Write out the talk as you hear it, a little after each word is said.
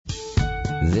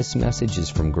This message is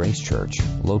from Grace Church,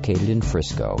 located in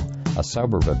Frisco, a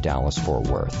suburb of Dallas-Fort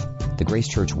Worth. The Grace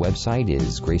Church website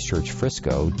is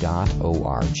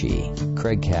gracechurchfrisco.org.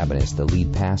 Craig Cabaniss, the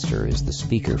lead pastor, is the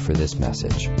speaker for this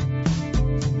message.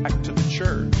 Back to the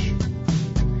church.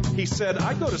 He said,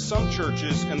 I go to some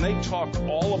churches and they talk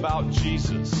all about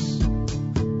Jesus,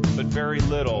 but very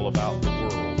little about the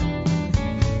world.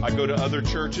 I go to other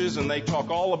churches and they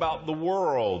talk all about the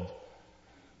world,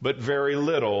 but very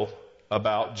little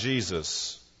about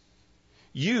Jesus.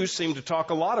 You seem to talk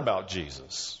a lot about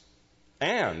Jesus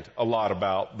and a lot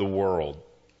about the world.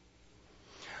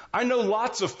 I know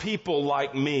lots of people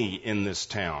like me in this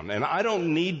town, and I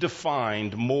don't need to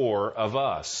find more of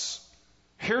us.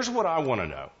 Here's what I want to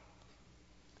know.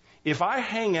 If I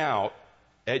hang out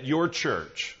at your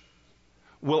church,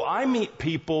 will I meet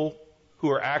people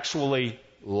who are actually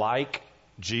like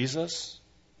Jesus?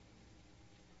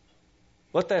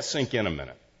 Let that sink in a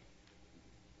minute.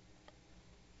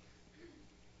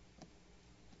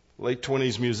 Late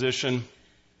 20s musician,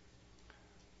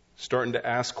 starting to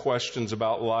ask questions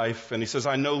about life. And he says,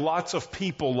 I know lots of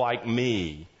people like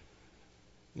me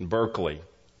in Berkeley.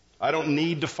 I don't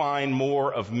need to find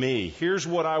more of me. Here's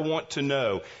what I want to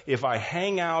know. If I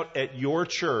hang out at your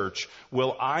church,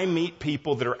 will I meet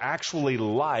people that are actually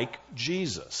like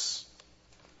Jesus?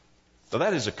 So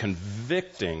that is a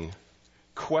convicting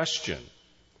question.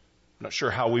 I'm not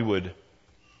sure how we would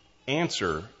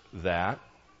answer that.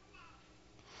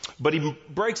 But he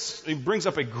brings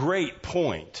up a great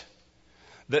point.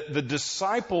 That the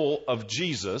disciple of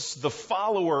Jesus, the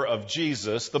follower of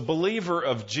Jesus, the believer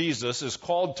of Jesus is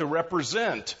called to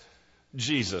represent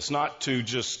Jesus, not to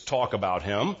just talk about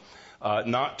him,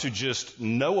 not to just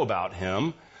know about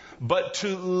him, but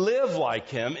to live like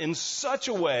him in such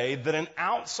a way that an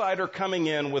outsider coming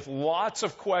in with lots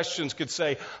of questions could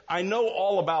say, I know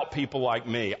all about people like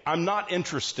me. I'm not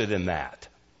interested in that.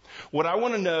 What I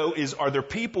want to know is, are there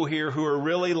people here who are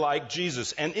really like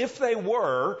Jesus? And if they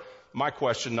were, my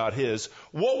question, not his,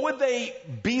 what would they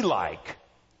be like?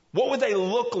 What would they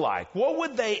look like? What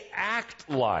would they act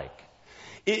like?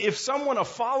 If someone, a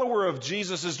follower of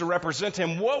Jesus, is to represent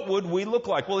him, what would we look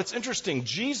like? Well, it's interesting.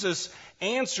 Jesus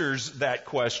answers that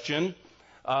question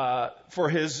for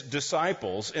his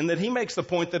disciples, in that he makes the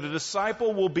point that a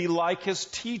disciple will be like his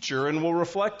teacher and will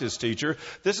reflect his teacher.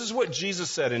 This is what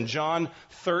Jesus said in John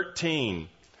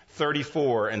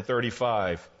 13:34 and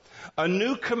 35. A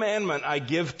new commandment I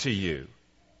give to you,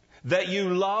 that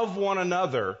you love one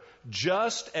another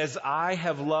just as I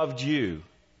have loved you.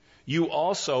 You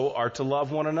also are to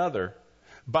love one another.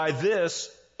 By this,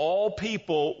 all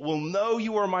people will know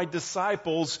you are my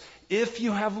disciples if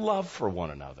you have love for one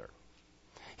another.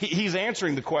 He's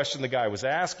answering the question the guy was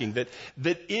asking, that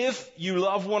if you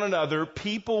love one another,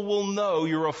 people will know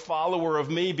you're a follower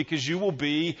of me because you will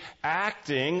be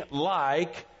acting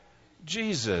like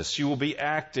Jesus. You will be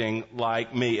acting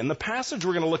like me. And the passage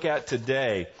we're going to look at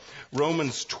today,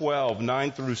 Romans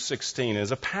 12:9 through 16,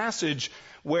 is a passage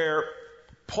where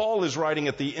Paul is writing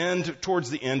towards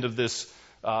the end of this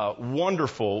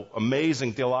wonderful,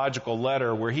 amazing theological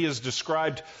letter where he has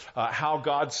described how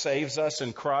God saves us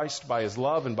in Christ by his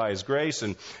love and by his grace.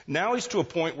 And now he's to a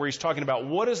point where he's talking about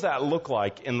what does that look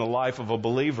like in the life of a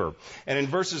believer. And in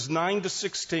verses 9 to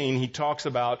 16, he talks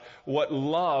about what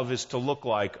love is to look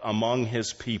like among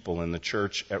his people in the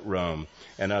church at Rome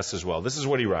and us as well. This is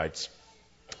what he writes.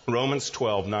 Romans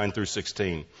 12:9 through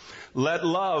 16. Let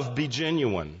love be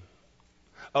genuine.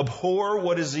 Abhor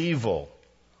what is evil.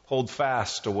 Hold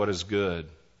fast to what is good.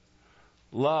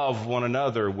 Love one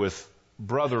another with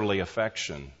brotherly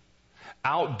affection.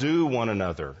 Outdo one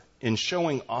another in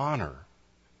showing honor.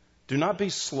 Do not be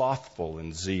slothful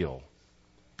in zeal.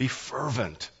 Be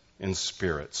fervent in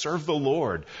spirit. Serve the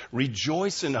Lord.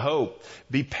 Rejoice in hope.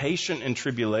 Be patient in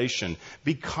tribulation.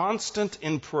 Be constant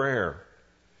in prayer.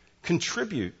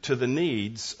 Contribute to the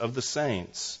needs of the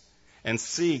saints and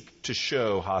seek to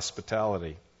show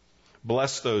hospitality.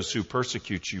 Bless those who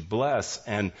persecute you. Bless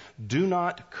and do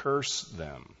not curse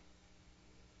them.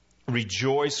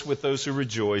 Rejoice with those who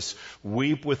rejoice.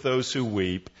 Weep with those who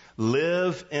weep.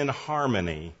 Live in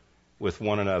harmony with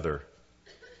one another.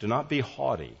 Do not be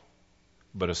haughty,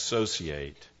 but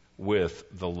associate with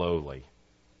the lowly.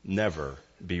 Never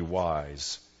be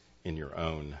wise in your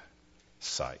own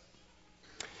sight.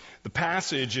 The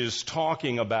passage is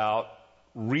talking about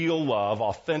real love,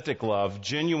 authentic love,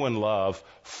 genuine love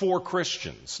for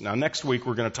Christians. Now, next week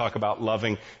we're going to talk about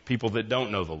loving people that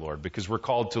don't know the Lord, because we're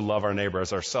called to love our neighbor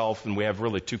as ourselves, and we have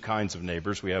really two kinds of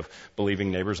neighbors. We have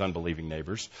believing neighbors, unbelieving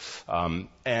neighbors.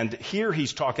 And here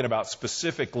he's talking about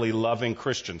specifically loving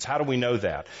Christians. How do we know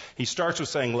that? He starts with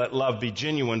saying, let love be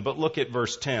genuine, but look at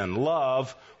verse 10.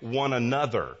 Love one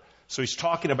another. So he's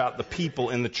talking about the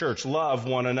people in the church. Love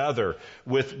one another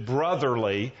with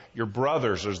brotherly, your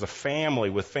brothers, there's the family,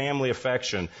 with family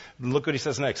affection. Look what he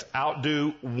says next.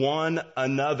 Outdo one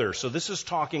another. So this is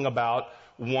talking about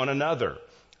one another.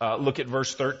 Look at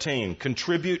verse 13.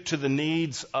 Contribute to the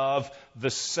needs of the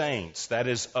saints. That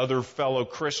is, other fellow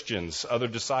Christians, other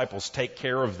disciples. Take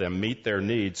care of them, meet their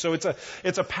needs. So it's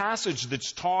a passage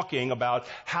that's talking about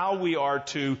how we are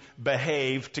to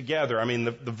behave together. I mean,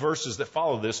 the verses that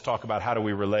follow this talk about how do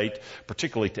we relate,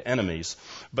 particularly to enemies.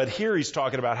 But here he's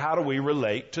talking about how do we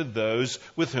relate to those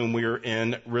with whom we are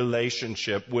in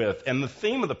relationship with. And the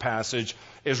theme of the passage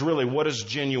is really, what does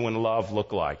genuine love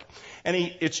look like? And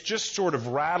it's just sort of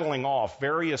rattling off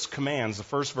various commands. The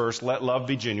first verse, let love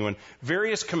be genuine.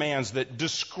 Various commands that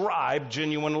describe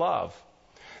genuine love.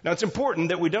 Now, it's important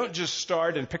that we don't just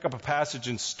start and pick up a passage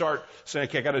and start saying,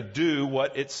 okay, I got to do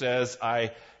what it says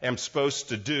I am supposed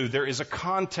to do. There is a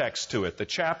context to it. The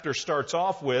chapter starts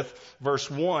off with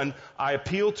verse 1, I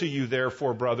appeal to you,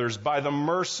 therefore, brothers, by the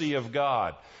mercy of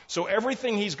God. So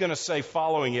everything he's going to say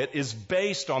following it is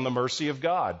based on the mercy of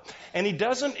God. And he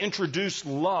doesn't introduce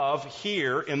love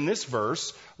here in this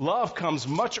verse. Love comes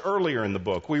much earlier in the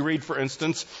book. We read, for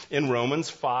instance, in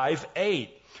Romans 5:8.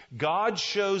 God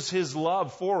shows his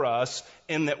love for us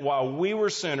in that while we were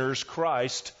sinners,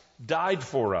 Christ died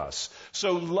for us.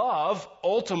 So love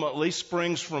ultimately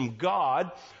springs from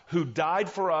God, who died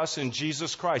for us in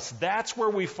Jesus Christ. That's where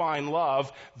we find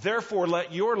love. Therefore,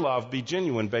 let your love be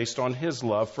genuine based on his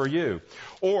love for you.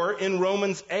 Or in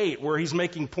Romans 8, where he's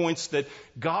making points that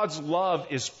God's love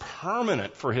is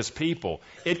permanent for his people.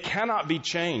 It cannot be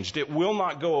changed. It will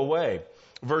not go away.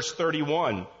 Verse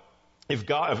 31.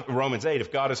 Romans 8,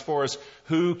 if God is for us,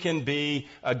 who can be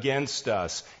against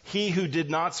us? He who did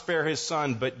not spare his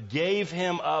son, but gave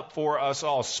him up for us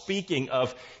all. Speaking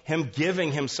of him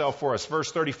giving himself for us.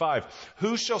 Verse 35,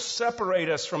 who shall separate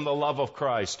us from the love of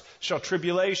Christ? Shall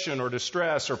tribulation or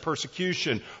distress or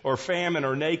persecution or famine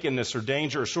or nakedness or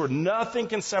danger or sword? Nothing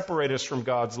can separate us from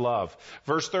God's love.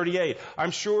 Verse 38,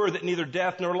 I'm sure that neither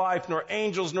death nor life, nor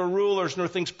angels, nor rulers, nor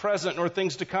things present, nor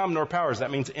things to come, nor powers.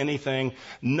 That means anything.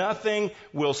 Nothing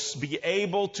will be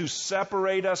able to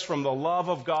separate us from the love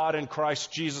of God in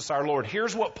Christ Jesus our Lord.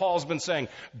 Here's what Paul's been saying.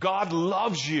 God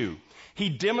loves you. He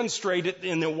demonstrated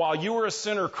in that while you were a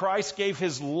sinner, Christ gave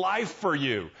his life for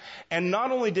you. And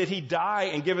not only did he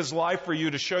die and give his life for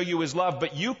you to show you his love,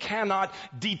 but you cannot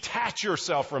detach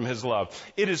yourself from his love.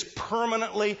 It is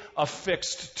permanently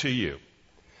affixed to you.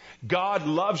 God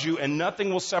loves you and nothing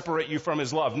will separate you from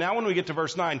his love. Now when we get to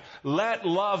verse 9, let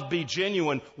love be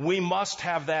genuine. We must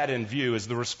have that in view as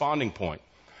the responding point.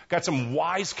 Got some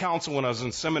wise counsel when I was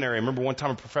in seminary. I remember one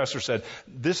time a professor said,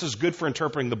 this is good for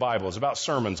interpreting the Bible. It's about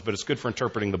sermons, but it's good for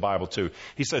interpreting the Bible too.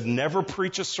 He said, never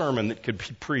preach a sermon that could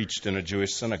be preached in a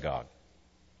Jewish synagogue.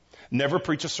 Never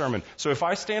preach a sermon. So if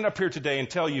I stand up here today and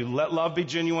tell you, let love be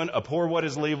genuine, abhor what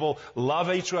is evil,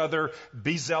 love each other,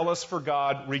 be zealous for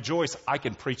God, rejoice, I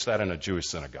can preach that in a Jewish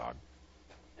synagogue.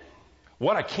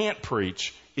 What I can't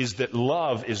preach is that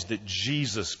love is that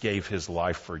Jesus gave his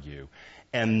life for you.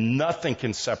 And nothing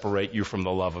can separate you from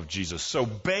the love of Jesus. So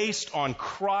based on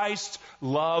Christ's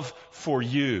love for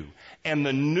you and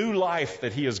the new life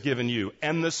that he has given you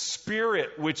and the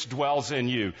Spirit which dwells in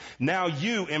you, now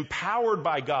you, empowered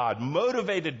by God,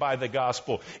 motivated by the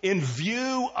gospel, in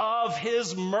view of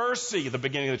his mercy, the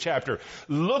beginning of the chapter,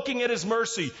 looking at his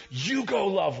mercy, you go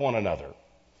love one another.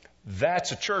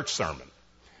 That's a church sermon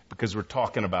because we're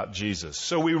talking about Jesus.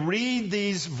 So we read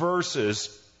these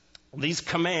verses, these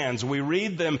commands, we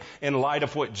read them in light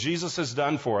of what Jesus has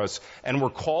done for us, and we're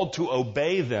called to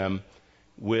obey them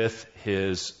with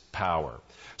his power.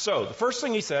 So the first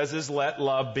thing he says is let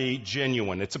love be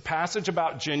genuine. It's a passage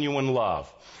about genuine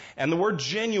love. And the word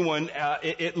genuine,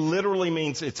 it literally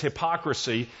means it's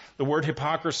hypocrisy. The word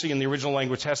hypocrisy in the original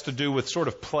language has to do with sort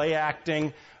of play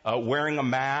acting, wearing a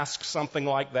mask, something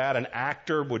like that. An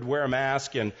actor would wear a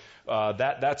mask, and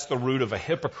that's the root of a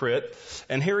hypocrite.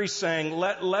 And here he's saying,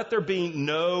 let there be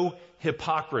no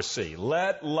hypocrisy.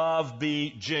 Let love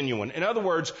be genuine. In other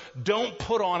words, don't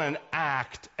put on an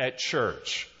act at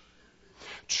church.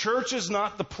 Church is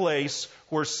not the place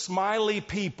where smiley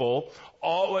people,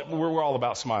 we're all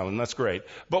about smiling, that's great,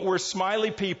 but where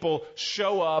smiley people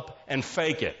show up and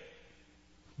fake it.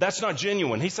 That's not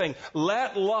genuine. He's saying,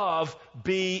 let love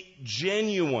be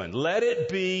genuine. Let it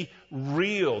be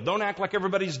real. Don't act like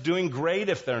everybody's doing great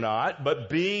if they're not, but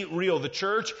be real. The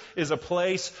church is a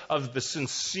place of the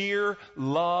sincere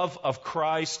love of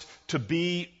Christ to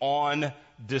be on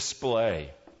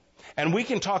display. And we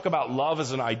can talk about love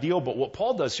as an ideal, but what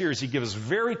Paul does here is he gives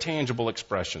very tangible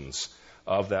expressions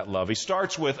of that love. He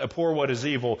starts with, abhor what is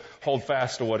evil, hold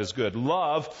fast to what is good.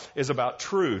 Love is about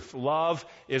truth. Love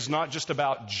is not just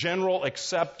about general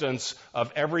acceptance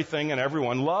of everything and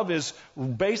everyone. Love is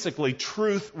basically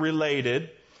truth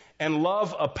related, and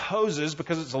love opposes,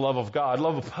 because it's the love of God,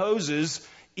 love opposes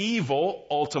evil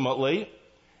ultimately,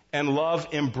 and love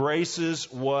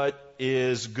embraces what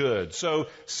is good. So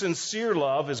sincere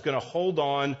love is going to hold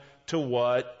on to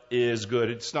what is good.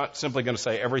 It's not simply going to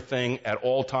say everything at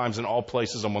all times in all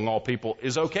places among all people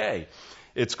is okay.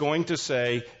 It's going to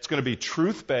say it's going to be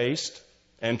truth-based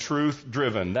and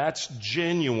truth-driven. That's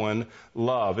genuine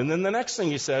love. And then the next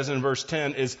thing he says in verse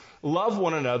 10 is love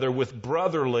one another with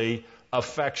brotherly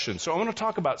affection. So I want to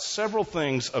talk about several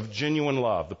things of genuine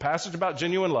love. The passage about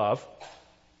genuine love,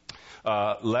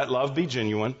 let love be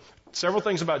genuine. Several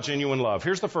things about genuine love.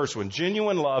 Here's the first one.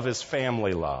 Genuine love is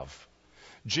family love.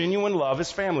 Genuine love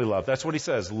is family love. That's what he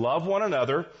says. Love one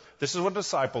another. This is what a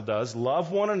disciple does.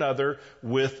 Love one another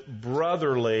with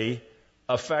brotherly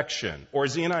affection. Or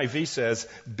as the NIV says,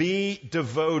 be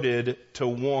devoted to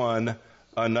one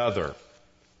another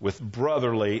with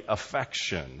brotherly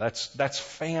affection. That's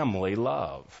family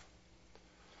love.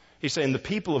 He's saying the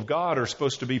people of God are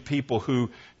supposed to be people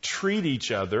who treat each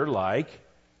other like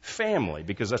family,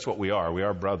 because that's what we are. We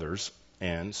are brothers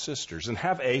and sisters, and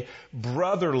have a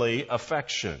brotherly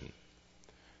affection.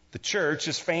 The church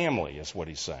is family, is what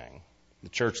he's saying. The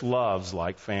church loves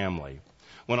like family.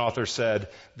 One author said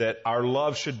that our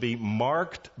love should be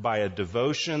marked by a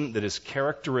devotion that is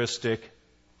characteristic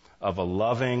of a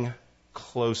loving,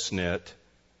 close-knit,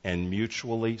 and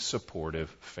mutually supportive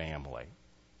family.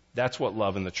 That's what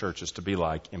love in the church is to be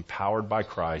like, empowered by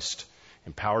Christ,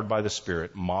 empowered by the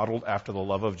Spirit, modeled after the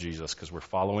love of Jesus, because we're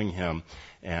following Him.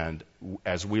 And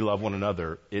as we love one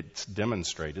another, it's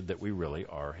demonstrated that we really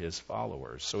are His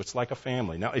followers. So it's like a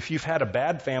family. Now, if you've had a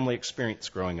bad family experience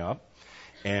growing up,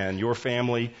 and your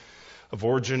family of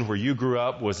origin where you grew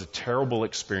up was a terrible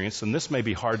experience, then this may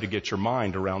be hard to get your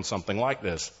mind around something like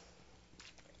this.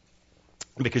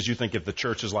 Because you think, if the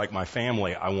church is like my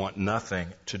family, I want nothing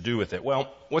to do with it.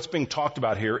 Well, what's being talked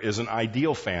about here is an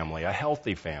ideal family, a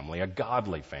healthy family, a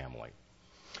godly family.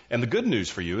 And the good news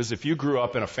for you is if you grew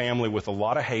up in a family with a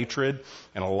lot of hatred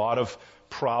and a lot of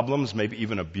problems, maybe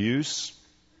even abuse,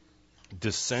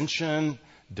 dissension,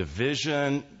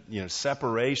 division,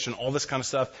 separation, all this kind of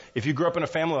stuff. If you grew up in a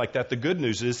family like that, the good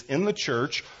news is in the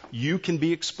church, you can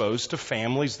be exposed to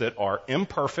families that are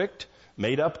imperfect,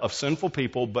 made up of sinful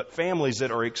people, but families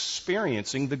that are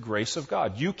experiencing the grace of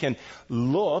God. You can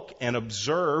look and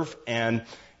observe and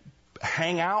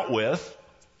hang out with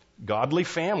godly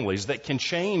families that can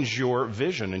change your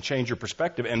vision and change your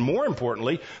perspective. And more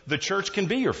importantly, the church can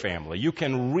be your family. You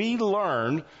can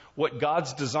relearn what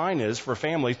God's design is for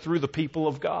family through the people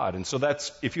of God. And so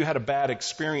that's, if you had a bad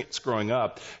experience growing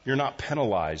up, you're not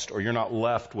penalized or you're not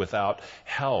left without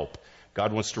help.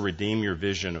 God wants to redeem your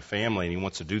vision of family, and He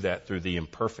wants to do that through the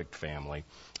imperfect family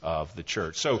of the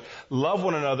church. So love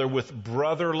one another with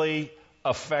brotherly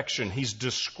affection. He's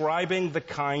describing the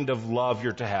kind of love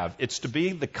you're to have. It's to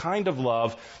be the kind of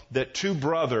love that two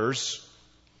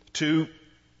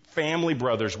family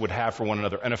brothers would have for one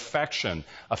another. An affection.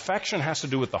 Affection has to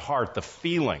do with the heart, the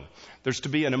feeling. There's to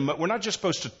be we're not just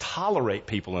supposed to tolerate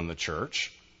people in the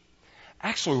church.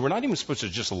 Actually, we're not even supposed to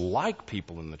just like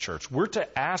people in the church. We're to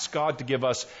ask God to give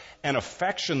us an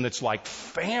affection that's like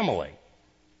family,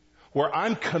 where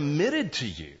I'm committed to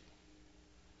you.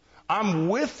 I'm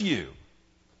with you.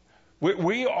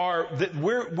 We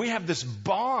have this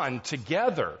bond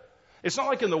together. It's not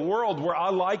like in the world where I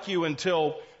like you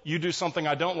until you do something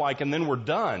I don't like and then we're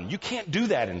done. You can't do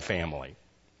that in family.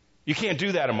 You can't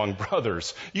do that among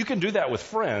brothers. You can do that with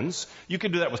friends. You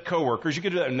can do that with coworkers. You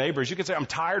can do that with neighbors. You can say, I'm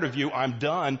tired of you. I'm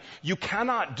done. You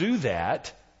cannot do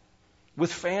that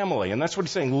with family. And that's what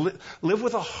he's saying. Live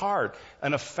with a heart,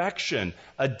 an affection,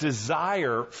 a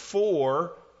desire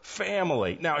for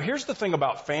family. Now, here's the thing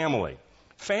about family.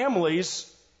 Families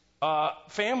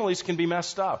can be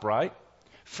messed up, right?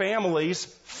 Families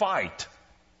fight.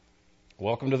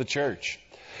 Welcome to the church.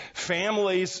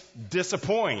 Families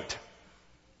disappoint.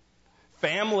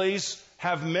 Families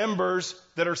have members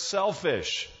that are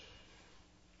selfish.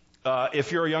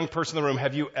 If you're a young person in the room,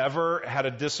 have you ever had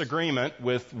a disagreement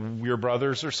with your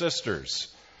brothers or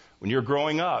sisters? When you're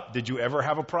growing up, did you ever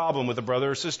have a problem with a brother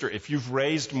or sister? If you've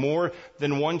raised more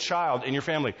than one child in your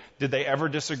family, did they ever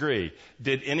disagree?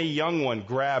 Did any young one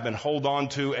grab and hold on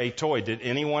to a toy? Did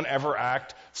anyone ever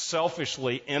act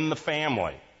selfishly in the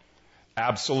family?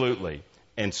 Absolutely.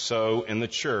 And so in the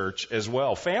church as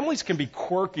well. Families can be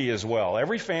quirky as well.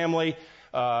 Every family,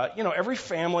 most every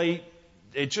family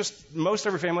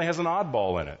has an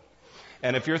oddball in it.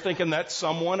 And if you're thinking that's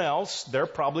someone else, they're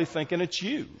probably thinking it's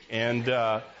you.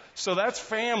 And so that's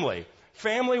family.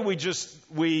 Family,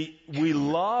 we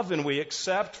love and we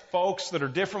accept folks that are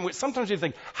different. Sometimes you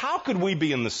think, how could we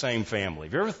be in the same family?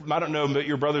 Have you ever, I don't know about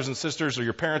your brothers and sisters or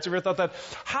your parents, have you ever thought that?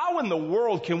 How in the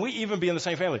world can we even be in the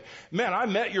same family? Man, I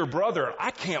met your brother.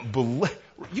 I can't believe,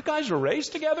 you guys were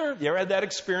raised together? You ever had that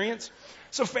experience?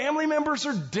 So family members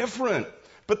are different.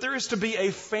 But there is to be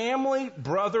a family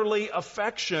brotherly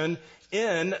affection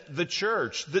in the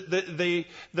church. The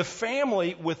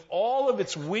family, with all of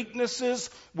its weaknesses,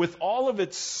 with all of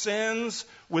its sins,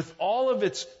 with all of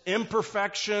its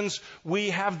imperfections,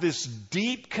 we have this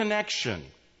deep connection.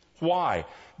 Why?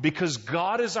 Because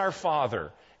God is our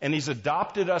Father, and He's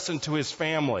adopted us into His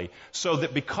family, so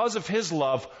that because of His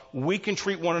love, we can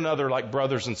treat one another like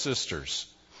brothers and sisters.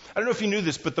 I don't know if you knew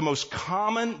this, but the most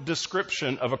common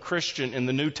description of a Christian in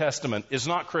the New Testament is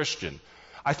not Christian.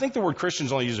 I think the word Christian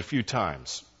is only used a few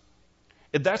times.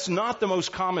 That's not the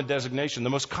most common designation. The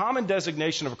most common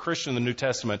designation of a Christian in the New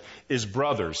Testament is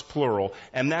brothers, plural,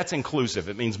 and that's inclusive.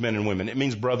 It means men and women. It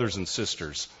means brothers and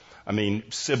sisters.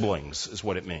 Siblings is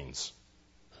what it means.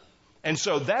 And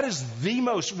so that is the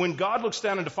most, when God looks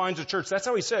down and defines a church, that's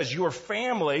how He says, you are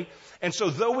family. And so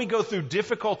though we go through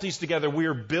difficulties together, we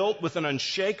are built with an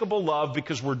unshakable love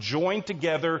because we're joined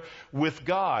together with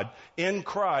God in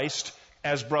Christ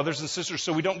as brothers and sisters.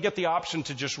 So we don't get the option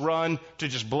to just run, to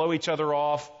just blow each other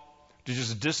off, to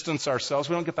just distance ourselves.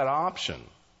 We don't get that option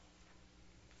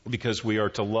because we are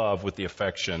to love with the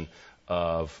affection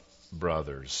of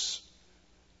brothers.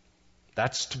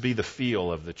 That's to be the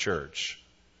feel of the church.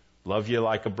 Love you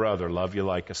like a brother, love you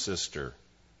like a sister,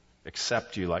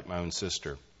 accept you like my own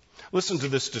sister. Listen to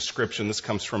this description. This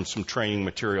comes from some training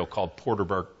material called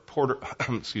Porterbrook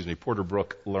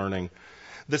Learning.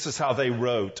 This is how they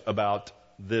wrote about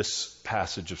this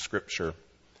passage of Scripture.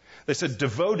 They said,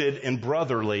 devoted in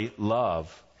brotherly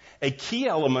love. A key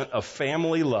element of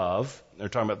family love, they're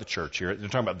talking about the church here, they're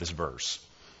talking about this verse.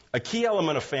 A key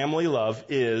element of family love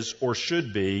is, or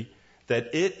should be,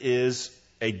 that it is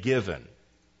a given.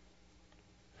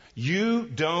 You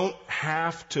don't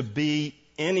have to be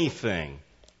anything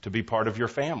to be part of your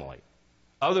family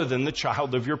other than the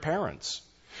child of your parents.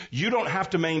 You don't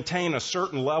have to maintain a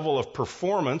certain level of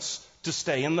performance to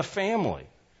stay in the family.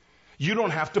 You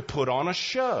don't have to put on a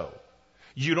show.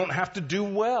 You don't have to do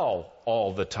well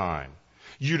all the time.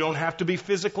 You don't have to be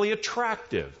physically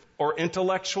attractive or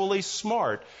intellectually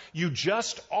smart. You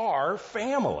just are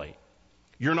family.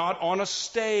 You're not on a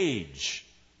stage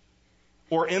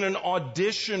or in an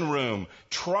audition room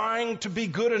trying to be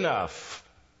good enough.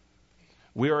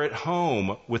 We are at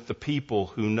home with the people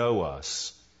who know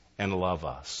us and love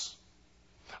us.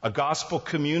 A gospel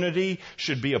community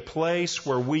should be a place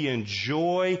where we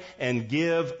enjoy and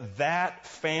give that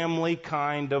family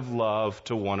kind of love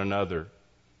to one another.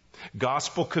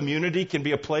 Gospel community can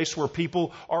be a place where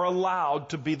people are allowed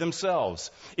to be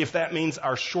themselves. If that means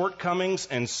our shortcomings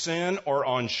and sin are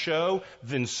on show,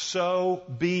 then so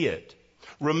be it.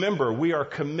 Remember, we are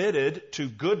committed to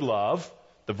good love.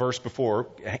 The verse before,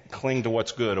 cling to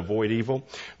what's good, avoid evil.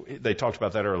 They talked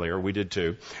about that earlier. We did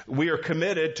too. We are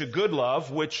committed to good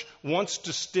love, which wants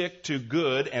to stick to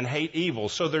good and hate evil.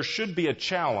 So there should be a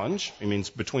challenge. It means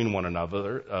between one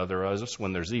another, there is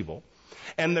when there's evil.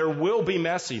 And there will be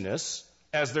messiness,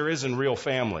 as there is in real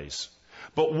families.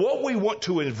 But what we want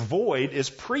to avoid is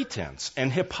pretense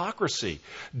and hypocrisy.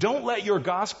 Don't let your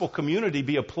gospel community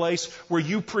be a place where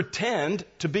you pretend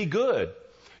to be good.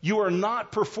 You are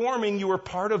not performing. You are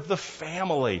part of the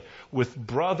family with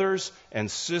brothers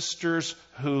and sisters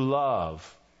who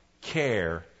love,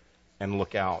 care, and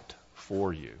look out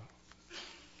for you.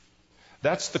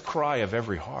 That's the cry of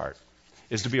every heart,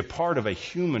 is to be a part of a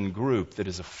human group that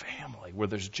is a family where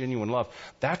there's genuine love.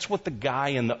 That's what the guy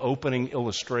in the opening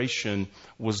illustration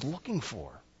was looking for.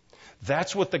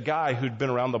 That's what the guy who'd been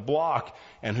around the block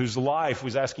and whose life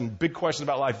was asking big questions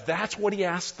about life, that's what he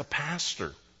asked the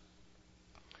pastor.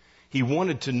 He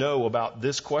wanted to know about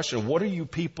this question. What are you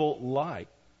people like?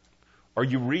 Are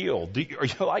you real? Are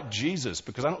you like Jesus?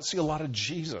 Because I don't see a lot of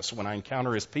Jesus when I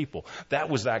encounter His people. That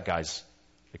was that guy's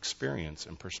experience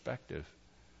and perspective.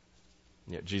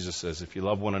 Yet Jesus says, if you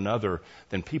love one another,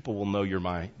 then people will know you're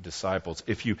my disciples.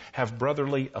 If you have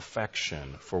brotherly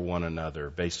affection for one another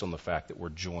based on the fact that we're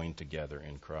joined together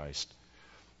in Christ.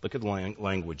 Look at the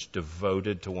language,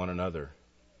 devoted to one another.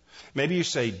 Maybe you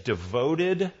say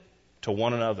devoted to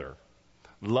one another.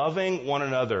 Loving one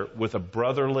another with a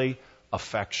brotherly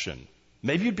affection.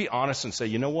 Maybe you'd be honest and say,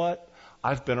 you know what?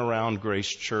 I've been around Grace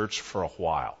Church for a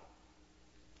while.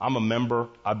 I'm a member,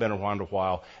 I've been around a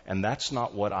while, and that's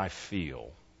not what I feel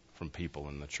from people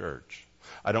in the church.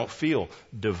 I don't feel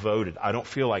devoted. I don't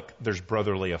feel like there's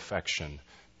brotherly affection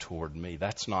toward me.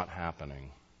 That's not happening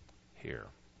here.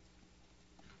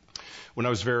 When I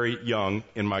was very young,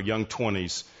 in my young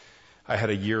 20s, I had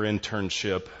a year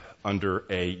internship under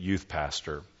a youth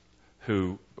pastor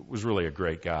who was really a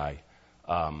great guy,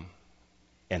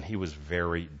 and he was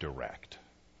very direct.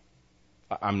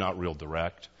 I'm not real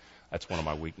direct. That's one of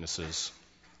my weaknesses.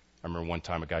 I remember one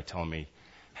time a guy telling me,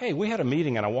 hey, we had a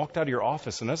meeting and I walked out of your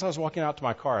office, and as I was walking out to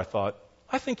my car, I thought,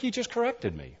 I think he just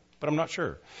corrected me, but I'm not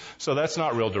sure. So that's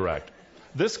not real direct.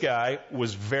 This guy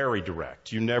was very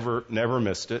direct. You never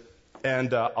missed it.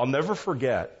 And I'll never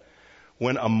forget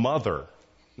when a mother,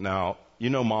 now, you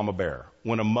know Mama Bear,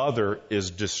 when a mother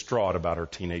is distraught about her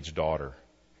teenage daughter,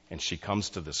 and she comes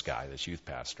to this guy, this youth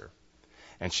pastor,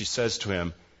 and she says to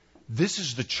him, this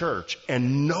is the church,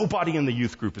 and nobody in the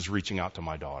youth group is reaching out to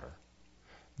my daughter.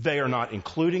 They are not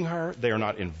including her. They are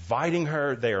not inviting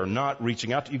her. They are not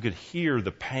reaching out. You could hear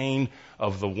the pain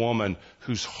of the woman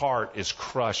whose heart is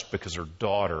crushed because her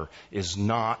daughter is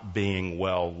not being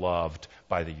well loved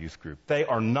by the youth group. They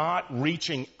are not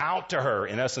reaching out to her,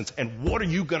 in essence, and what are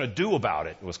you going to do about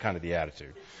it? Was kind of the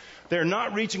attitude. They're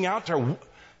not reaching out to her.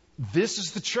 This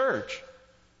is the church.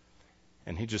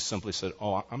 And he just simply said,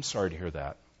 oh, I'm sorry to hear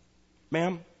that.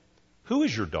 Ma'am, who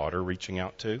is your daughter reaching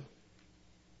out to?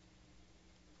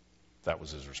 That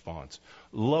was his response.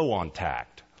 Low on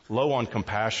tact, low on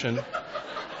compassion,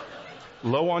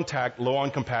 low on tact, low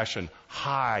on compassion,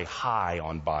 high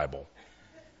on Bible.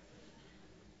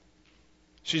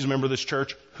 She's a member of this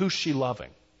church. Who's she loving?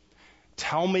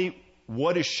 Tell me,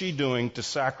 what is she doing to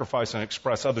sacrifice and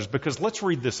express others? Because let's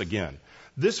read this again.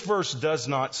 This verse does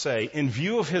not say, in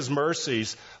view of his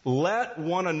mercies, let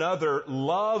one another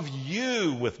love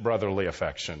you with brotherly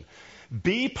affection.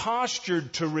 Be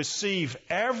postured to receive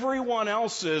everyone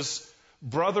else's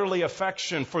brotherly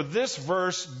affection. For this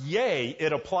verse, yea,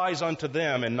 it applies unto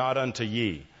them and not unto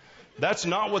ye. That's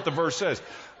not what the verse says.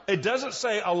 It doesn't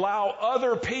say allow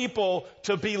other people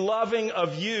to be loving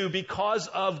of you because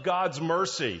of God's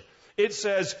mercy. It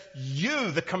says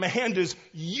you, the command is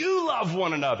you love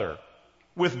one another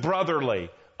with brotherly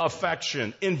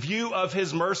affection in view of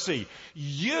his mercy.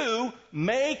 You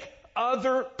make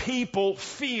other people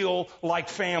feel like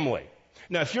family.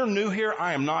 Now, if you're new here,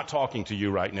 I am not talking to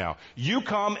you right now. You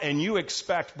come and you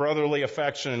expect brotherly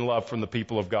affection and love from the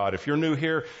people of God. If you're new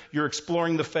here, you're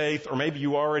exploring the faith, or maybe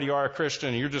you already are a Christian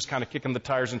and you're just kind of kicking the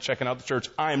tires and checking out the church,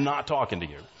 I am not talking to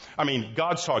you. I mean,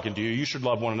 God's talking to you. You should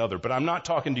love one another. But I'm not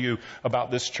talking to you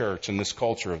about this church and this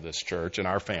culture of this church and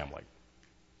our family.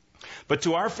 But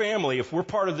to our family, if we're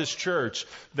part of this church,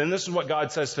 then this is what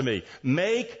God says to me.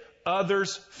 Make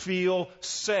others feel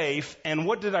safe. And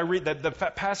what did I read? The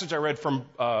passage I read from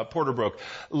Porter Brook.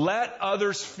 Let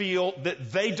others feel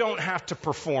that they don't have to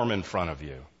perform in front of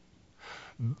you.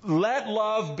 Let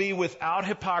love be without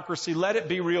hypocrisy. Let it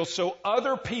be real so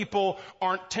other people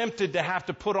aren't tempted to have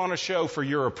to put on a show for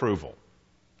your approval.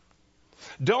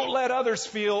 Don't let others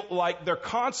feel like they're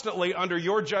constantly under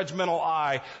your judgmental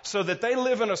eye so that they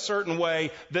live in a certain way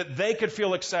that they could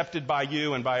feel accepted by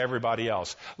you and by everybody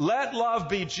else. Let love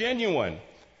be genuine.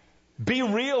 Be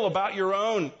real about your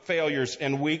own failures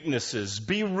and weaknesses.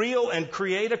 Be real and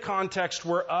create a context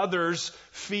where others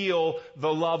feel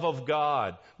the love of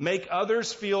God. Make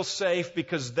others feel safe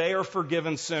because they are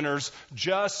forgiven sinners,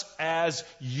 just as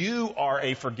you are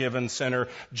a forgiven sinner,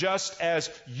 just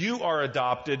as you are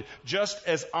adopted, just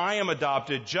as I am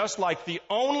adopted, just like the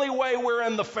only way we're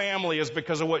in the family is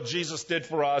because of what Jesus did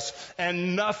for us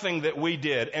and nothing that we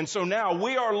did. And so now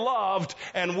we are loved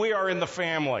and we are in the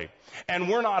family. And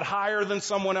we're not higher than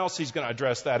someone else. He's going to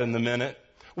address that in a minute.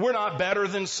 We're not better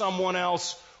than someone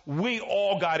else. We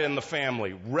all got in the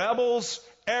family. Rebels,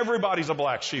 everybody's a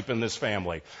black sheep in this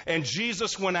family. And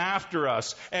Jesus went after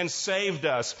us and saved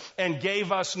us and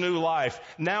gave us new life.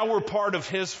 Now we're part of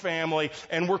his family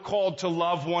and we're called to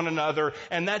love one another.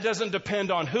 And that doesn't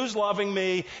depend on who's loving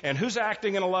me and who's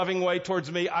acting in a loving way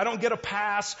towards me. I don't get a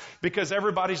pass because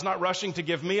everybody's not rushing to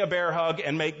give me a bear hug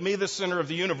and make me the center of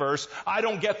the universe. I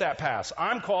don't get that pass.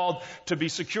 I'm called to be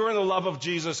secure in the love of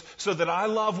Jesus so that I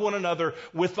love one another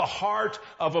with the heart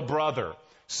of a brother.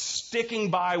 sticking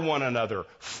by one another,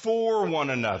 for one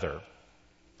another.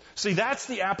 See, that's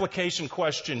the application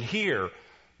question here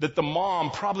that the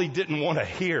mom probably didn't want to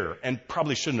hear and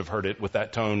probably shouldn't have heard it with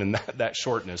that tone and that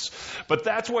shortness. But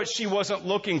that's what she wasn't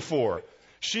looking for.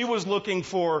 She was looking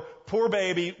for, poor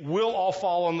baby, we'll all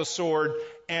fall on the sword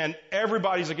and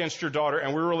everybody's against your daughter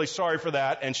and we're really sorry for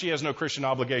that and she has no Christian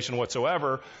obligation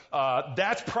whatsoever.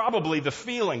 That's probably the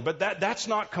feeling, but that's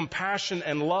not compassion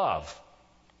and love.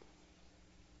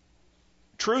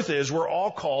 Truth is, we're all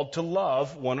called to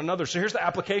love one another. So here's the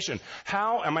application.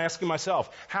 How am I asking myself,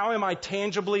 how am I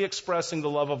tangibly expressing the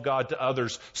love of God to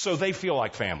others so they feel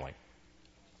like family?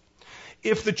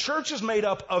 If the church is made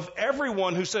up of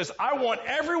everyone who says, I want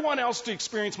everyone else to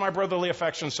experience my brotherly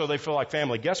affection so they feel like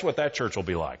family, guess what that church will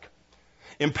be like?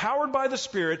 Empowered by the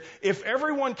Spirit, if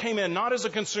everyone came in not as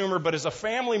a consumer but as a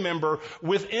family member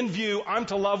with in view, I'm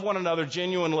to love one another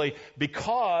genuinely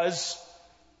because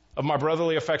of my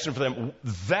brotherly affection for them,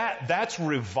 that's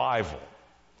revival.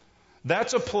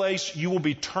 That's a place you will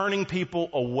be turning people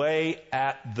away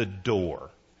at the door.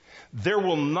 There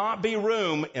will not be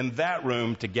room in that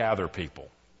room to gather people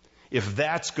if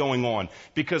that's going on.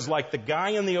 Because like the guy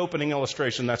in the opening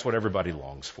illustration, that's what everybody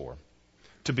longs for.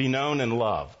 To be known and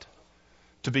loved.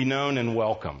 To be known and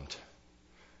welcomed.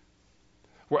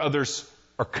 Where others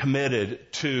are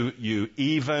committed to you,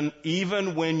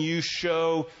 even when you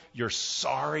show your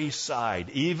sorry side,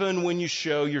 even when you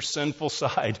show your sinful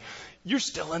side, you're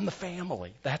still in the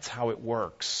family. That's how it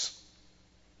works.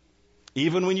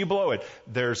 Even when you blow it,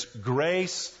 there's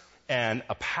grace and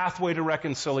a pathway to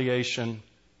reconciliation,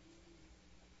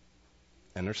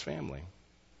 and there's family.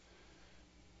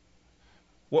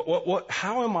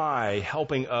 How am I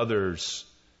helping others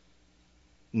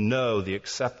know the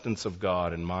acceptance of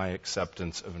God and my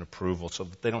acceptance of an approval so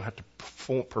that they don't have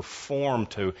to perform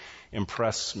to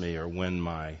impress me or win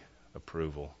my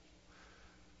approval?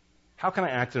 How can I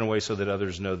act in a way so that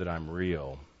others know that I'm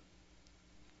real?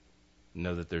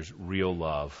 Know that there's real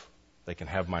love. They can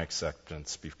have my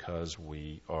acceptance because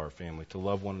we are family. To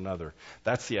love one another.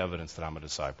 That's the evidence that I'm a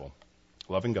disciple.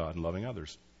 Loving God and loving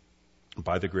others.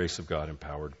 By the grace of God,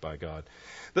 empowered by God.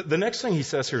 The next thing he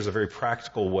says here is a very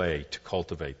practical way to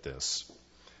cultivate this.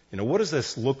 What does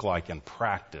this look like in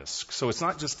practice? So it's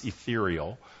not just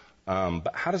ethereal,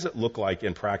 but how does it look like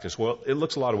in practice? Well, it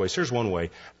looks a lot of ways. Here's one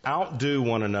way. Outdo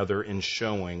one another in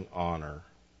showing honor.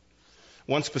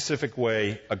 One specific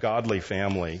way a godly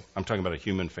family, I'm talking about a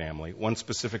human family, one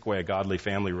specific way a godly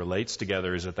family relates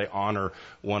together is that they honor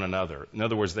one another. In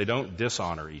other words, they don't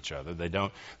dishonor each other.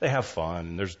 They have fun,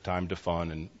 and there's time to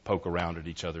fun and poke around at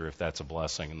each other if that's a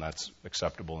blessing and that's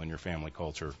acceptable in your family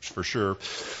culture, for sure.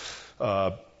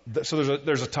 So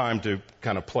there's a time to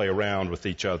kind of play around with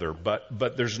each other,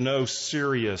 but there's no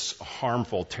serious,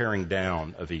 harmful tearing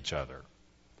down of each other.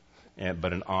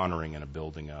 But an honoring and a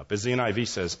building up. As the NIV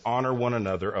says, honor one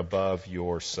another above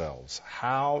yourselves.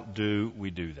 How do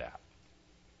we do that?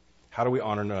 How do we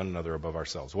honor one another above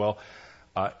ourselves? Well,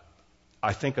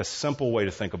 I think a simple way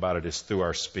to think about it is through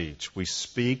our speech. We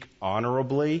speak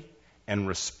honorably and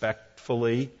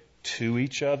respectfully to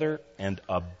each other and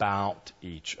about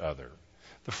each other.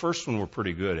 The first one we're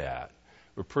pretty good at.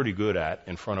 We're pretty good at,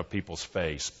 in front of people's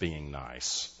face, being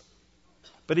nice.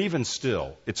 But even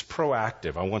still, it's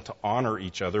proactive. I want to honor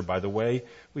each other by the way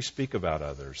we speak about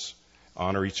others.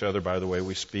 Honor each other by the way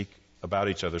we speak about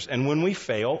each other. And when we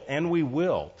fail, and we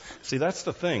will. See, that's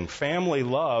the thing. Family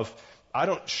love,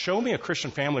 show me a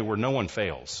Christian family where no one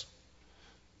fails.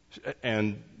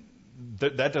 And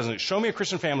that doesn't, show me a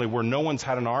Christian family where no one's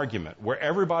had an argument, where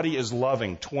everybody is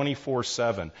loving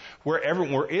 24/7, where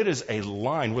it is a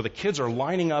line, where the kids are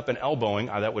lining up and elbowing,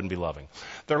 that wouldn't be loving.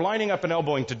 They're lining up and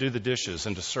elbowing to do the dishes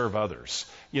and to serve others.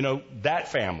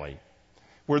 That family,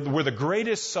 where the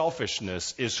greatest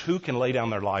selfishness is who can lay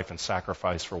down their life and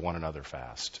sacrifice for one another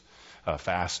fastest,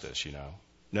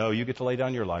 No, you get to lay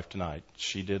down your life tonight.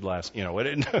 She did last,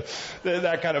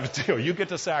 that kind of deal. You get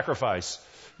to sacrifice.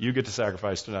 You get to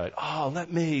sacrifice tonight. Oh,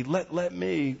 let me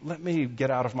get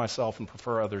out of myself and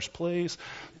prefer others, please.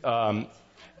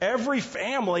 Every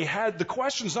family the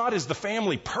question's not, is the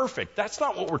family perfect? That's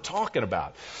not what we're talking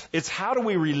about. It's how do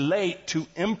we relate to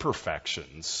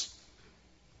imperfections?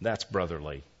 That's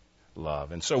brotherly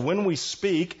love. And so when we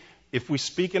speak, if we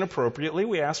speak inappropriately,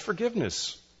 we ask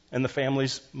forgiveness and the family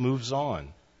moves on.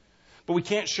 But we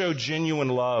can't show genuine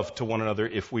love to one another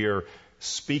if we are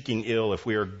speaking ill, if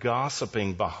we are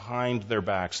gossiping behind their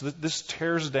backs. This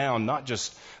tears down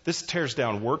this tears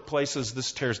down workplaces,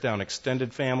 this tears down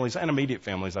extended families and immediate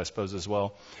families, I suppose, as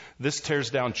well. This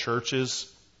tears down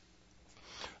churches.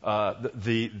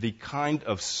 The kind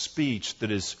of speech that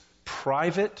is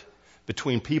private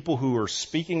between people who are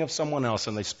speaking of someone else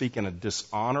and they speak in a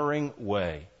dishonoring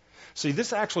way. See,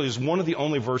 this actually is one of the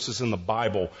only verses in the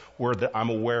Bible where I'm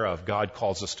aware of God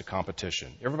calls us to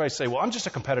competition. Everybody say, well, I'm just a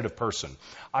competitive person.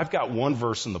 I've got one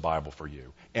verse in the Bible for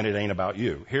you, and it ain't about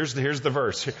you. Here's the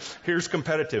verse. Here's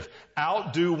competitive.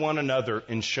 Outdo one another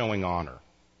in showing honor.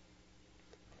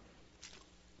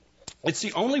 It's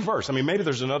the only verse. I mean, maybe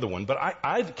there's another one, but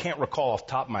I can't recall off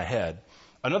the top of my head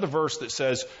another verse that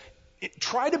says,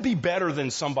 try to be better than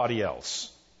somebody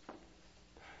else.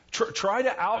 Try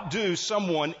to outdo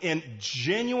someone in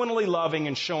genuinely loving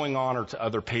and showing honor to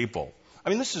other people. I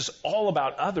mean, this is all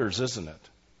about others, isn't it?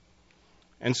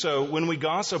 And so when we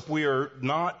gossip, we are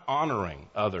not honoring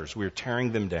others. We are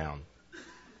tearing them down.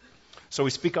 So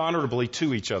we speak honorably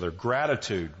to each other.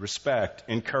 Gratitude, respect,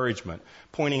 encouragement,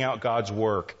 pointing out God's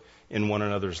work in one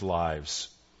another's lives.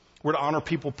 We're to honor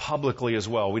people publicly as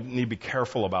well. We need to be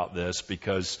careful about this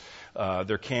because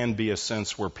there can be a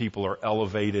sense where people are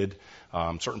elevated.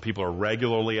 Certain people are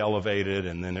regularly elevated,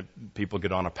 and then people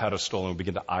get on a pedestal and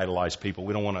begin to idolize people.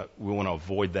 We want to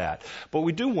avoid that. But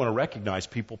we do want to recognize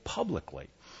people publicly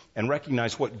and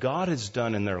recognize what God has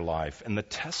done in their life and the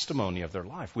testimony of their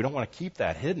life. We don't want to keep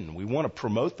that hidden. We want to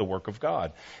promote the work of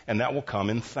God, and that will come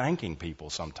in thanking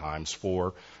people sometimes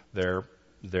for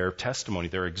their testimony,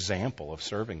 their example of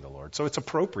serving the Lord. So it's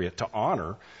appropriate to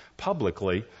honor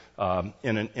publicly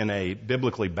in a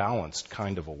biblically balanced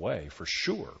kind of a way, for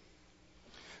sure.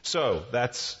 So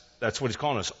that's what he's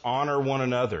calling us. Honor one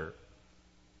another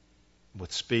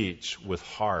with speech, with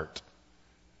heart.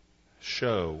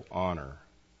 Show honor.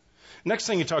 Next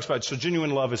thing he talks about, so genuine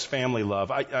love is family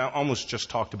love. I almost just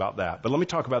talked about that. But let me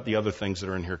talk about the other things that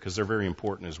are in here because they're very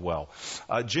important as well.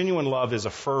 Genuine love is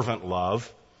a fervent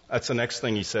love. That's the next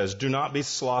thing he says. Do not be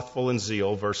slothful in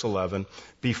zeal, verse 11.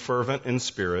 Be fervent in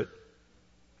spirit.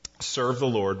 Serve the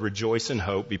Lord. Rejoice in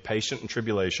hope. Be patient in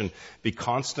tribulation. Be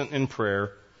constant in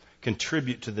prayer.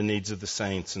 Contribute to the needs of the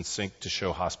saints and seek to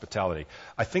show hospitality.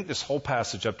 I think this whole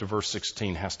passage up to verse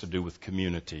 16 has to do with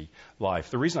community life.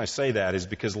 The reason I say that is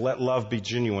because let love be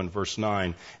genuine, verse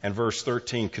 9, and verse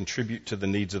 13, contribute to the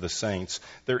needs of the saints.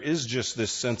 There is just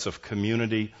this sense of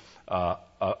community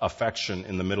affection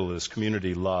in the middle of this,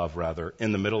 community love, rather,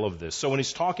 in the middle of this. So when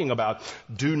he's talking about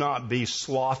do not be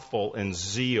slothful in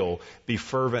zeal, be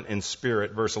fervent in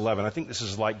spirit, verse 11, I think this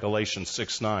is like Galatians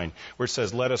 6:9, where it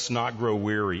says, let us not grow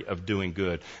weary of doing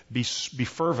good. Be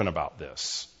fervent about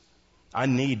this. I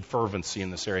need fervency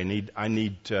in this area. I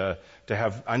need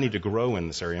to grow in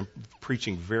this area. I'm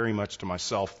preaching very much to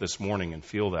myself this morning and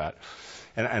feel that.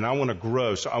 And I want to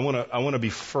grow, so I want to be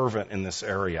fervent in this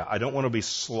area. I don't want to be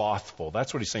slothful.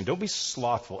 That's what he's saying. Don't be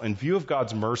slothful. In view of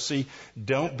God's mercy,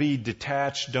 don't be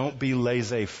detached. Don't be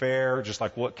laissez-faire, just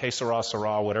like what que sera,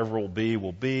 sera, whatever will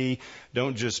be.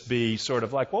 Don't just be sort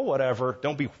of like, well, whatever.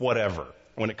 Don't be whatever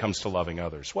when it comes to loving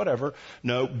others. Whatever.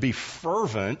 No, be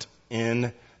fervent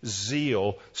in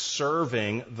zeal,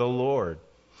 serving the Lord.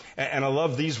 And I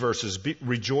love these verses.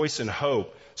 Rejoice in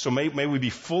hope. So may we be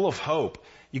full of hope.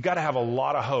 You got to have a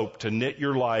lot of hope to knit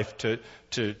your life, to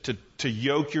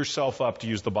yoke yourself up, to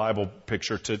use the Bible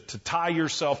picture, to tie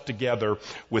yourself together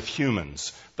with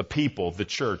humans, the people, the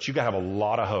church. You got to have a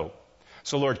lot of hope.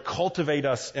 So Lord, cultivate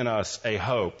in us a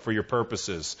hope for your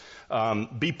purposes.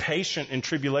 Be patient in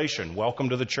tribulation.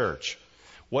 Welcome to the church.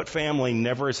 What family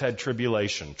never has had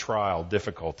tribulation, trial,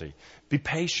 difficulty? Be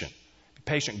patient.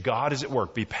 Patient. God is at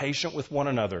work. Be patient with one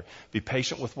another. Be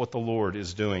patient with what the Lord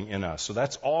is doing in us. So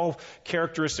that's all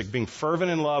characteristic. Being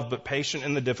fervent in love, but patient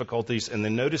in the difficulties. And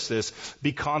then notice this,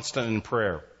 be constant in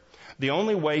prayer. The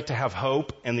only way to have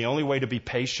hope and the only way to be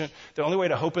patient, the only way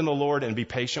to hope in the Lord and be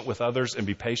patient with others and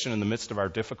be patient in the midst of our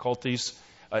difficulties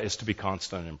is to be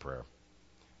constant in prayer.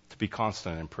 To be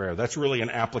constant in prayer. That's really an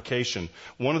application.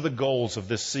 One of the goals of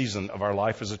this season of our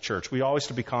life as a church, we always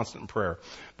to be constant in prayer.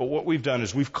 But what we've done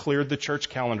is we've cleared the church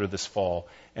calendar this fall,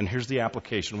 and here's the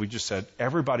application. We just said,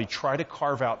 everybody try to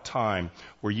carve out time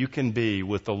where you can be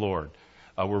with the Lord.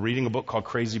 We're reading a book called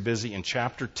Crazy Busy, and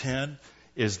chapter 10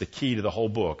 is the key to the whole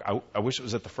book. I wish it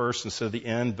was at the first instead of the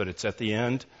end, but it's at the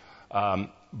end.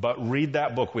 But read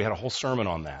that book. We had a whole sermon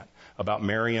on that, about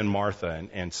Mary and Martha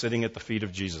and sitting at the feet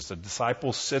of Jesus. The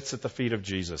disciple sits at the feet of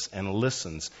Jesus and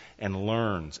listens and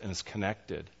learns and is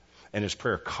connected. And his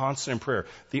prayer, constant in prayer.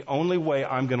 The only way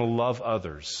I'm going to love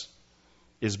others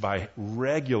is by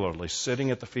regularly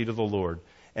sitting at the feet of the Lord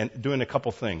and doing a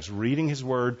couple things. Reading his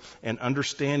word and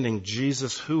understanding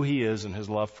Jesus, who he is and his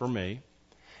love for me.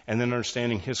 And then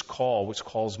understanding his call, which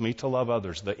calls me to love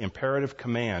others. The imperative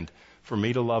command for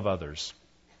me to love others.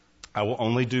 I will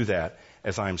only do that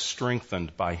as I am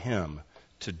strengthened by him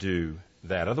to do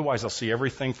that. Otherwise, I'll see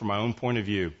everything from my own point of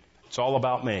view. It's all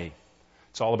about me.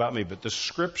 It's all about me. But the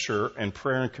Scripture and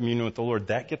prayer and communion with the Lord,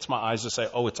 that gets my eyes to say,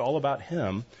 oh, it's all about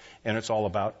Him and it's all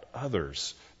about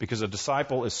others. Because a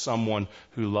disciple is someone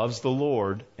who loves the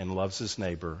Lord and loves his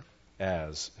neighbor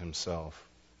as himself.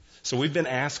 So we've been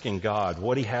asking God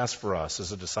what He has for us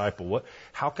as a disciple.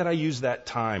 How could I use that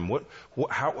time?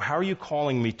 How are you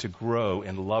calling me to grow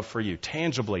in love for you?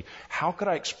 Tangibly, how could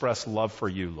I express love for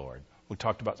you, Lord? We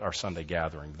talked about our Sunday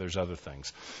gathering. There's other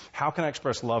things. How can I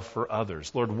express love for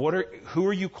others? Lord, who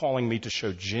are you calling me to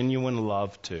show genuine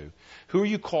love to? Who are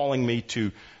you calling me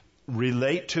to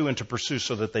relate to and to pursue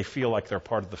so that they feel like they're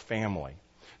part of the family?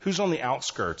 Who's on the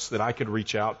outskirts that I could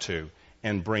reach out to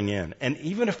and bring in? And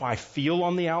even if I feel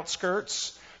on the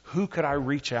outskirts, who could I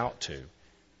reach out to?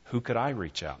 Who could I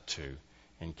reach out to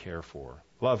and care for?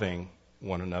 Loving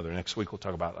one another. Next week we'll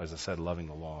talk about, as I said, loving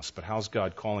the lost. But how's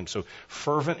God calling? So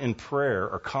fervent in prayer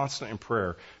or constant in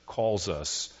prayer calls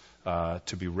us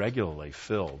to be regularly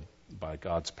filled by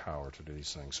God's power to do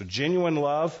these things. So genuine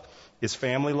love is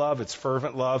family love. It's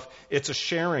fervent love. It's a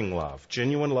sharing love.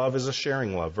 Genuine love is a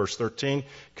sharing love. Verse 13,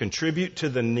 contribute to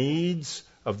the needs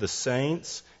of the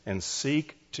saints and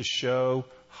seek to show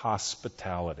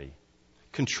hospitality.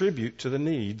 Contribute to the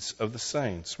needs of the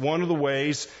saints. One of the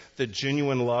ways that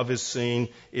genuine love is seen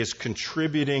is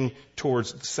contributing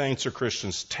towards the saints or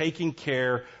Christians, taking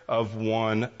care of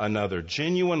one another.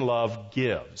 Genuine love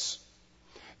gives.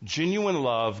 Genuine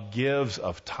love gives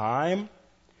of time.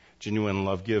 Genuine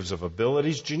love gives of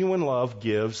abilities. Genuine love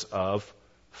gives of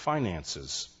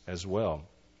finances as well.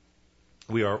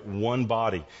 We are one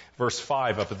body. Verse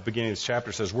 5 up at the beginning of this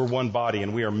chapter says, we're one body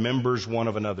and we are members one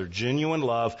of another. Genuine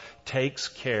love takes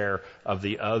care of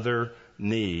the other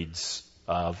needs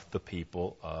of the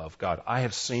people of God. I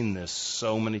have seen this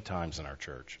so many times in our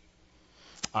church.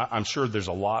 I'm sure there's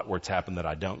a lot where it's happened that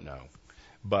I don't know.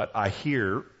 But I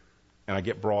hear, and I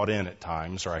get brought in at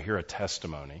times, or I hear a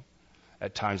testimony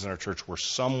at times in our church where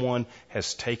someone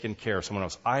has taken care of someone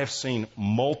else. I have seen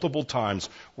multiple times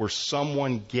where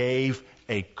someone gave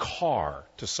a car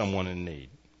to someone in need.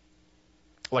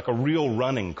 Like a real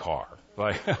running car.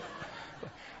 Like, hey,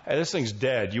 this thing's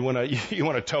dead. You want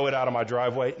to tow it out of my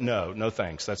driveway? No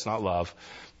thanks. That's not love.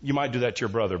 You might do that to your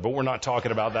brother, but we're not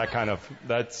talking about that kind of,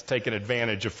 that's taking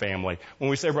advantage of family. When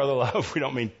we say brother love, we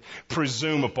don't mean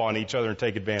presume upon each other and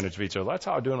take advantage of each other. That's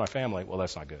how I do in my family. Well,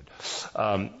 that's not good.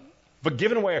 But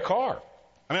giving away a car.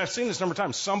 I mean, I've seen this a number of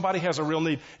times. Somebody has a real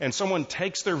need, and someone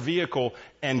takes their vehicle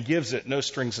and gives it, no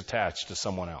strings attached, to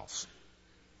someone else.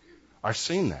 I've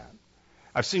seen that.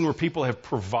 I've seen where people have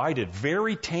provided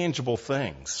very tangible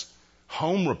things,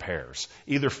 home repairs,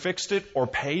 either fixed it or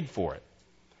paid for it,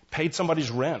 paid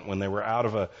somebody's rent when they were out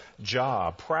of a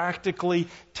job, practically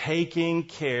taking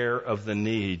care of the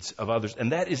needs of others.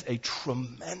 And that is a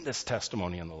tremendous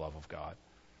testimony in the love of God.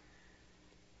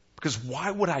 Because why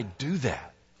would I do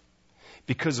that?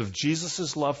 Because of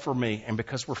Jesus' love for me and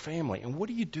because we're family. And what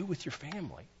do you do with your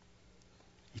family?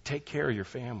 You take care of your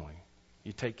family.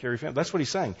 You take care of your family. That's what he's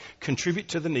saying. Contribute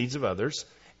to the needs of others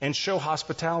and show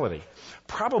hospitality.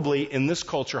 Probably in this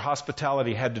culture,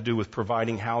 hospitality had to do with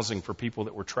providing housing for people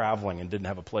that were traveling and didn't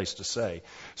have a place to stay.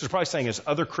 So he's probably saying as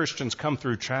other Christians come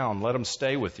through town, let them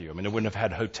stay with you. I mean, they wouldn't have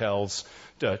had hotels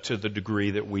to the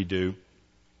degree that we do.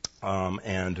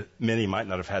 And many might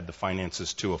not have had the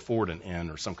finances to afford an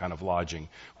inn or some kind of lodging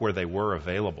where they were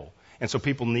available. And so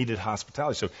people needed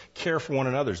hospitality. So care for one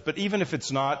another. But even if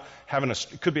it's not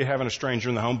it could be having a stranger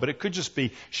in the home, but it could just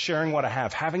be sharing what I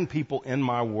have, having people in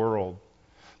my world.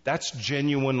 That's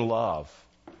genuine love.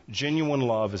 Genuine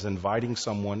love is inviting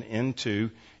someone into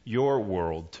your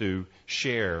world to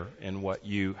share in what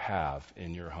you have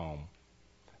in your home.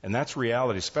 And that's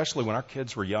reality, especially when our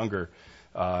kids were younger.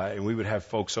 And we would have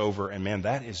folks over, and man,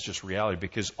 that is just reality,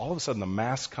 because all of a sudden the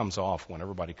mask comes off when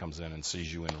everybody comes in and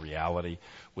sees you in reality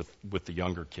with the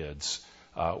younger kids,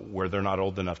 where they're not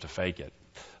old enough to fake it.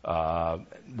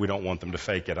 We don't want them to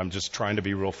fake it. I'm just trying to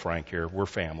be real frank here. We're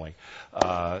family.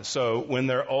 So when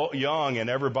they're young and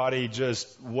everybody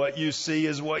just, what you see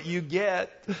is what you get,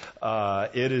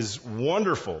 it is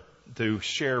wonderful to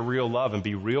share real love and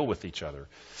be real with each other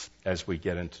as we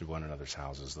get into one another's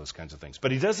houses, those kinds of things.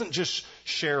 But he doesn't just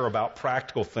share about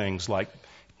practical things like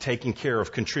taking care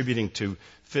of, contributing to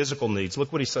physical needs.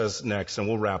 Look what he says next, and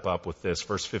we'll wrap up with this.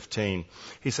 Verse 15.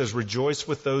 He says, rejoice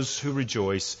with those who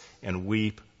rejoice and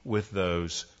weep with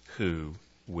those who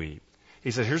weep.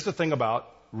 He said, here's the thing about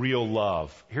real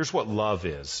love. Here's what love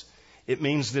is. It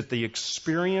means that the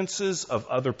experiences of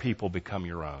other people become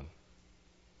your own.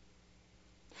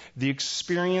 The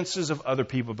experiences of other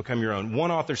people become your own.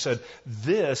 One author said,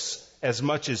 this, as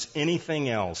much as anything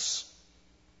else,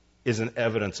 is an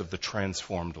evidence of the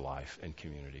transformed life in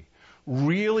community.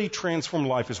 Really transformed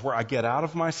life is where I get out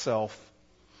of myself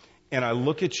and I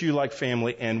look at you like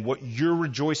family, and what you're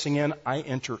rejoicing in, I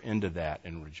enter into that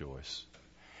and rejoice.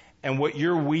 And what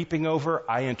you're weeping over,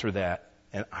 I enter that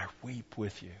and I weep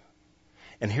with you.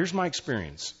 And here's my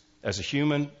experience as a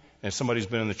human and as somebody who's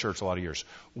been in the church a lot of years.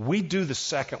 We do the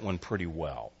second one pretty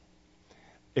well.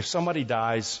 If somebody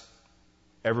dies,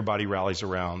 everybody rallies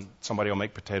around. Somebody will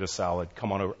make potato salad.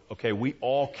 Come on over. Okay, we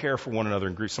all care for one another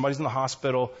in grief. Somebody's in the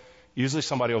hospital. Usually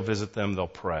somebody will visit them. They'll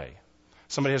pray.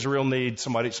 Somebody has a real need.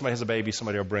 Somebody has a baby.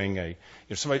 Somebody will bring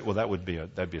well,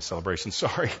 that'd be a celebration.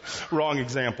 Sorry, wrong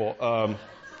example.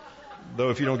 Though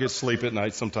if you don't get sleep at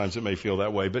night, sometimes it may feel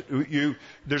that way. But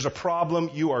there's a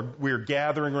problem. We're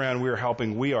gathering around. We are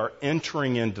helping. We are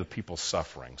entering into people's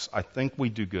sufferings. I think we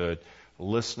do good,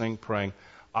 listening, praying.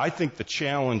 I think the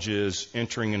challenge is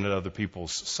entering into other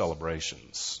people's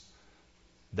celebrations.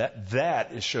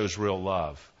 That shows real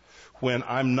love. When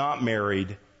I'm not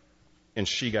married and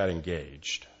she got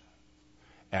engaged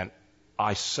and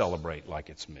I celebrate like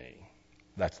it's me,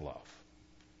 that's love.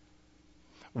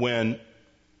 When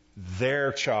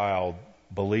their child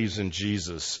believes in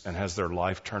Jesus and has their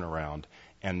life turn around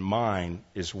and mine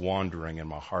is wandering and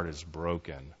my heart is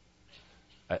broken,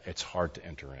 it's hard to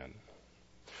enter in.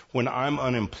 When I'm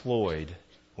unemployed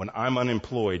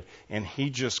and he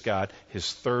just got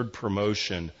his third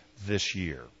promotion this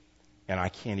year and I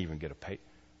can't even get a pay,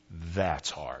 that's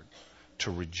hard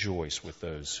to rejoice with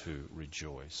those who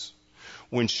rejoice.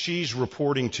 When she's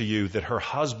reporting to you that her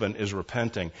husband is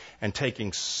repenting and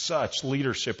taking such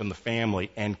leadership in the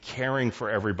family and caring for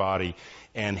everybody,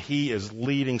 and he is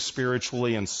leading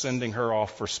spiritually and sending her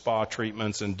off for spa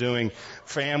treatments and doing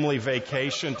family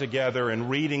vacation together and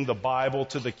reading the Bible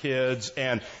to the kids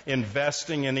and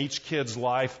investing in each kid's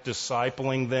life,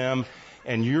 discipling them,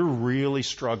 and you're really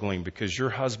struggling because your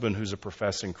husband, who's a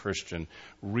professing Christian,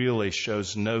 really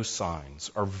shows no signs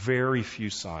or very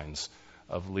few signs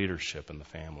of leadership in the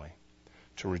family.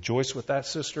 To rejoice with that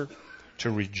sister, to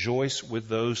rejoice with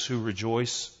those who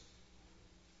rejoice,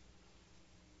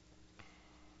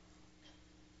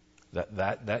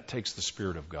 that takes the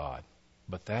Spirit of God.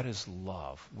 But that is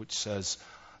love, which says,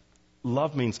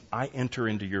 love means I enter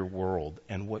into your world,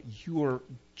 and what you are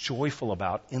joyful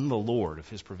about in the Lord of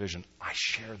His provision, I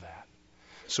share that.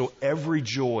 So every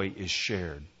joy is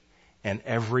shared, and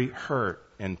every hurt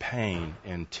and pain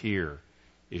and tear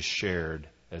is shared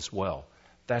as well.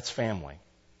 That's family.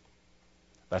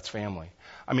 That's family.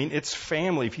 I mean, it's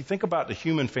family. If you think about the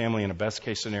human family in a best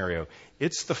case scenario,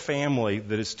 it's the family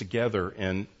that is together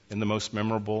in the most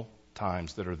memorable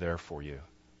times that are there for you.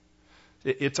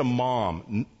 It's a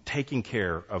mom taking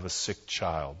care of a sick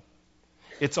child.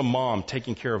 It's a mom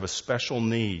taking care of a special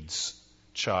needs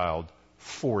child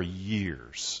for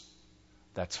years.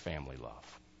 That's family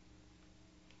love.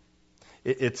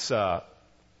 It's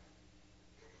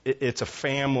a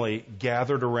family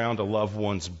gathered around a loved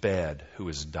one's bed who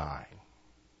is dying.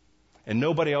 And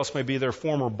nobody else may be there,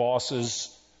 former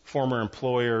bosses, former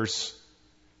employers,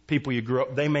 people you grew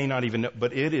up, they may not even know,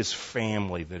 but it is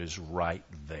family that is right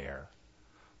there,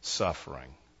 suffering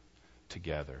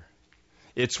together.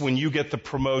 It's when you get the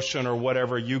promotion or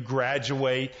whatever, you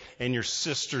graduate and your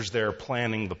sister's there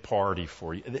planning the party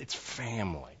for you. It's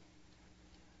family.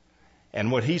 And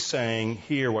what he's saying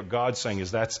here, what God's saying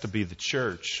is that's to be the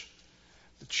church.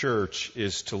 The church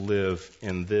is to live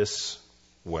in this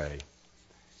way.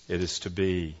 It is to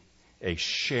be a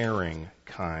sharing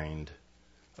kind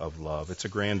of love. It's a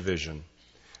grand vision.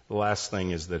 The last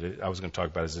thing is that I was going to talk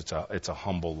about is it's a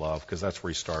humble love, because that's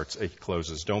where he starts. He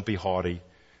closes. Don't be haughty.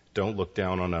 Don't look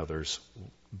down on others.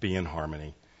 Be in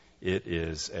harmony. It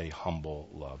is a humble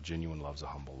love. Genuine love is a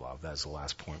humble love. That's the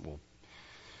last point. We'll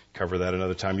cover that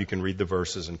another time. You can read the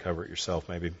verses and cover it yourself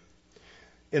maybe.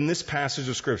 In this passage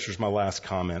of Scripture is my last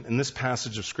comment. In this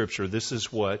passage of Scripture, this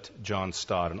is what John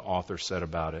Stott, an author, said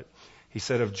about it. He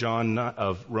said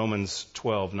of Romans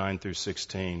 12, 9 through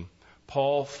 16,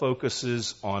 Paul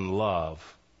focuses on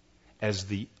love as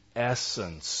the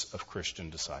essence of Christian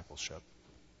discipleship.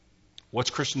 What's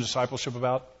Christian discipleship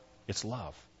about? It's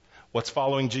love. What's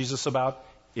following Jesus about?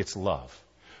 It's love.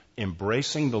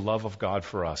 Embracing the love of God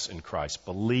for us in Christ,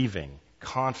 believing,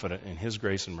 confident in His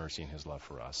grace and mercy and His love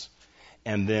for us,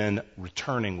 and then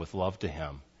returning with love to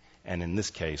Him, and in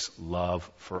this case, love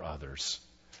for others.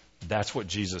 That's what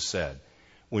Jesus said.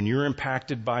 When you're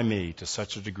impacted by me to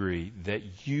such a degree that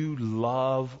you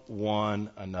love one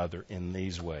another in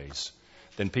these ways,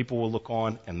 then people will look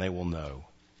on and they will know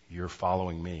you're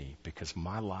following me because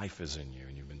my life is in you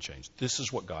and you've been changed. This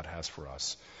is what God has for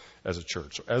us as a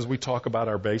church. As we talk about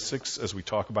our basics, as we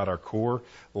talk about our core,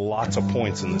 lots of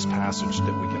points in this passage that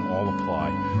we can all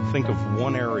apply. Think of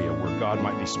one area where God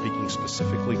might be speaking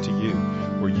specifically to you,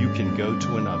 where you can go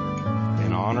to another.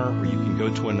 In honor, where you can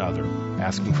go to another.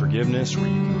 Asking forgiveness, where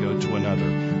you can go to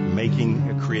another.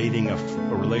 Creating a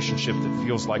relationship that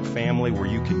feels like family, where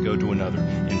you can go to another.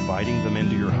 Inviting them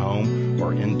into your home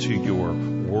or into your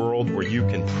world, where you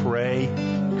can pray,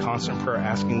 constant prayer,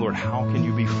 asking, Lord, how can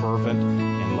you be fervent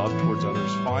in love towards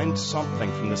others? Find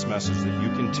something from this message that you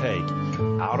can take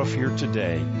out of here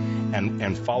today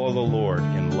and follow the Lord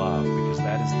in love, because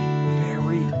that is the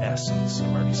very essence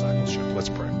of our discipleship. Let's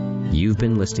pray. You've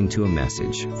been listening to a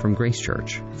message from Grace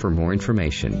Church. For more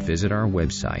information, visit our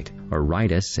website or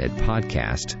write us at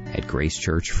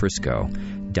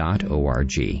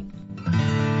podcast@gracechurchfrisco.org.